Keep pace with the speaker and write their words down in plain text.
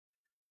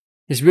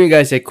Just bring you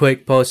guys a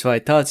quick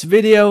post-fight thoughts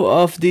video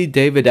of the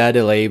David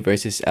Adeleye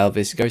versus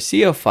Elvis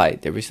Garcia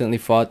fight. They recently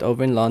fought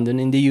over in London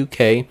in the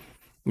UK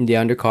in the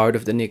undercard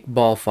of the Nick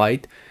Ball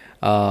fight.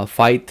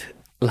 Fight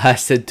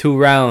lasted 2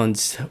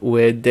 rounds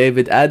with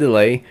David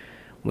Adeleye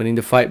winning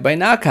the fight by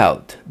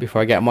knockout.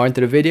 Before I get more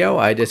into the video,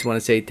 I just want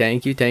to say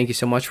thank you. Thank you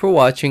so much for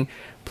watching.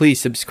 Please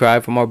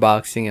subscribe for more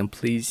boxing and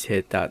please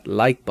hit that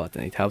like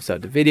button. It helps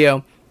out the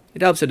video.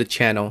 It helps out the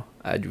channel.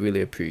 I'd really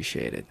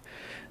appreciate it.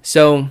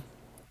 So,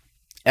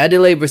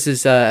 Adeleye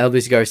versus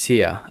Elvis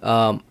Garcia.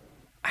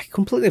 I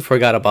completely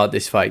forgot about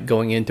this fight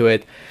going into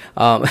it.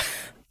 I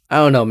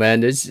don't know,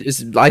 man.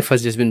 Life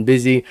has just been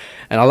busy,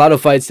 and a lot of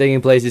fights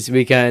taking place this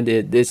weekend.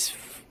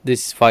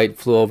 This fight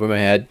flew over my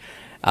head.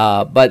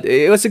 But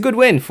it was a good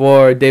win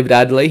for David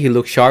Adeleye. He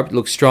looked sharp,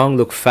 looked strong,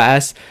 looked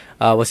fast.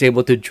 Was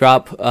able to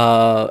drop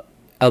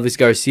Elvis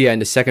Garcia in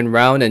the second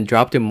round and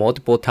dropped him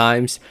multiple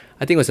times.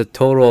 I think it was a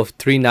total of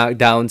 3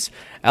 knockdowns.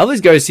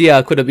 Elvis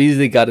Garcia could have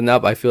easily gotten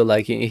up. I feel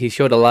like he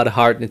showed a lot of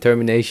heart and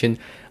determination,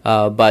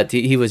 but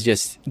he was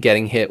just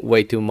getting hit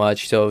way too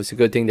much. So it's a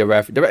good thing the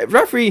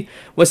referee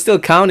was still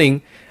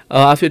counting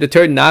after the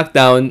third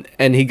knockdown,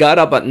 and he got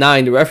up at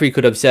 9. The referee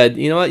could have said,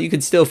 you know what, you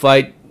could still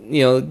fight.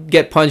 You know,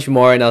 get punched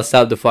more and I'll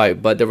stop the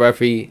fight. But the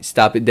referee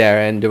stopped it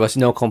there, and there was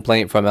no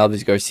complaint from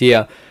Elvis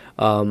Garcia.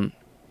 You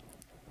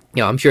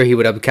know, I'm sure he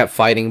would have kept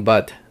fighting,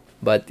 but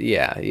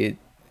yeah,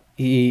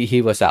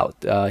 he was out.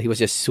 He was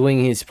just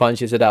swinging his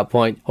punches at that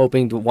point,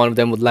 hoping one of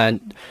them would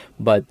land,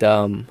 but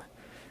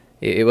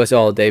it was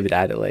all David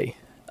Adeleye.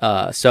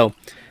 So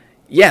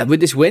yeah, with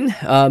this win,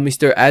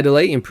 Mr.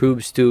 Adeleye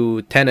improves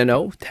to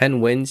 10-0,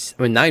 10 wins,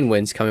 or 9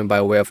 wins coming by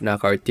way of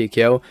knockout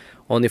TKO.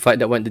 Only fight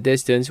that went the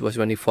distance was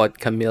when he fought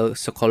Kamil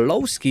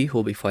Sokolowski,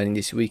 who'll be fighting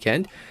this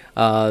weekend.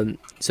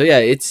 So yeah,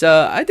 it's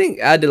I think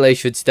Adeleye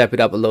should step it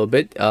up a little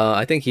bit.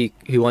 I think he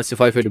wants to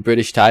fight for the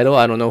British title.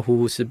 I don't know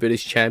who's the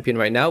British champion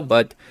right now,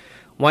 but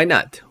why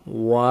not?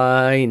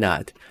 Why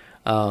not?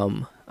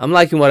 I'm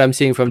liking what I'm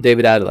seeing from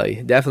David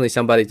Adeleye. Definitely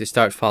somebody to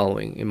start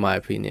following, in my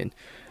opinion.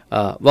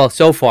 Well,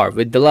 so far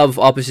with the love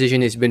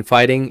opposition he's been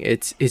fighting,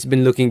 it's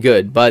been looking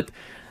good, but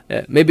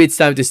maybe it's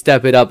time to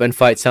step it up and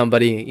fight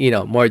somebody, you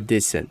know, more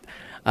decent.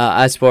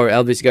 As for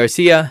Elvis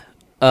Garcia,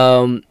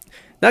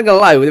 not gonna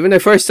lie, when I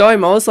first saw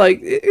him, I was like,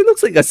 it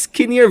looks like a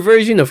skinnier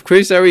version of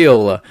Chris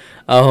Arreola.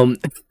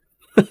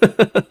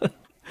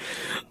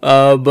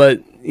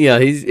 But you know,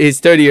 he's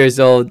 30 years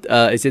old.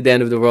 Is it the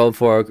end of the world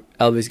for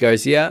Elvis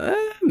Garcia?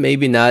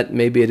 Maybe not.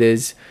 Maybe it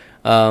is.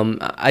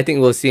 I think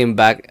we'll see him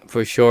back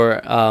for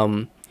sure.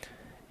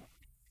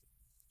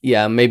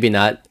 Yeah, maybe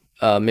not.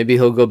 Maybe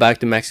he'll go back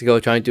to Mexico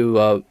trying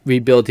to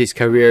rebuild his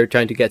career,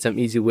 trying to get some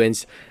easy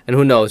wins. And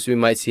who knows, we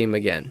might see him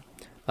again.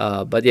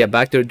 But yeah,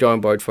 back to the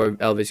drawing board for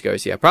Elvis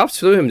Garcia. Props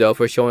to him, though,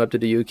 for showing up to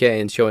the UK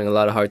and showing a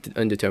lot of heart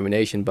and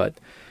determination. But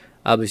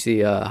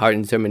obviously, heart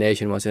and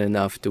determination wasn't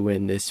enough to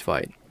win this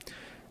fight.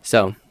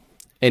 So,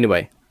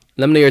 anyway,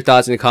 let me know your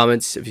thoughts in the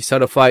comments. If you saw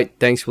the fight,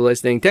 thanks for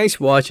listening. Thanks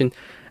for watching.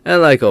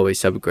 And like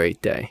always, have a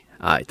great day.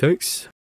 Alright, thanks.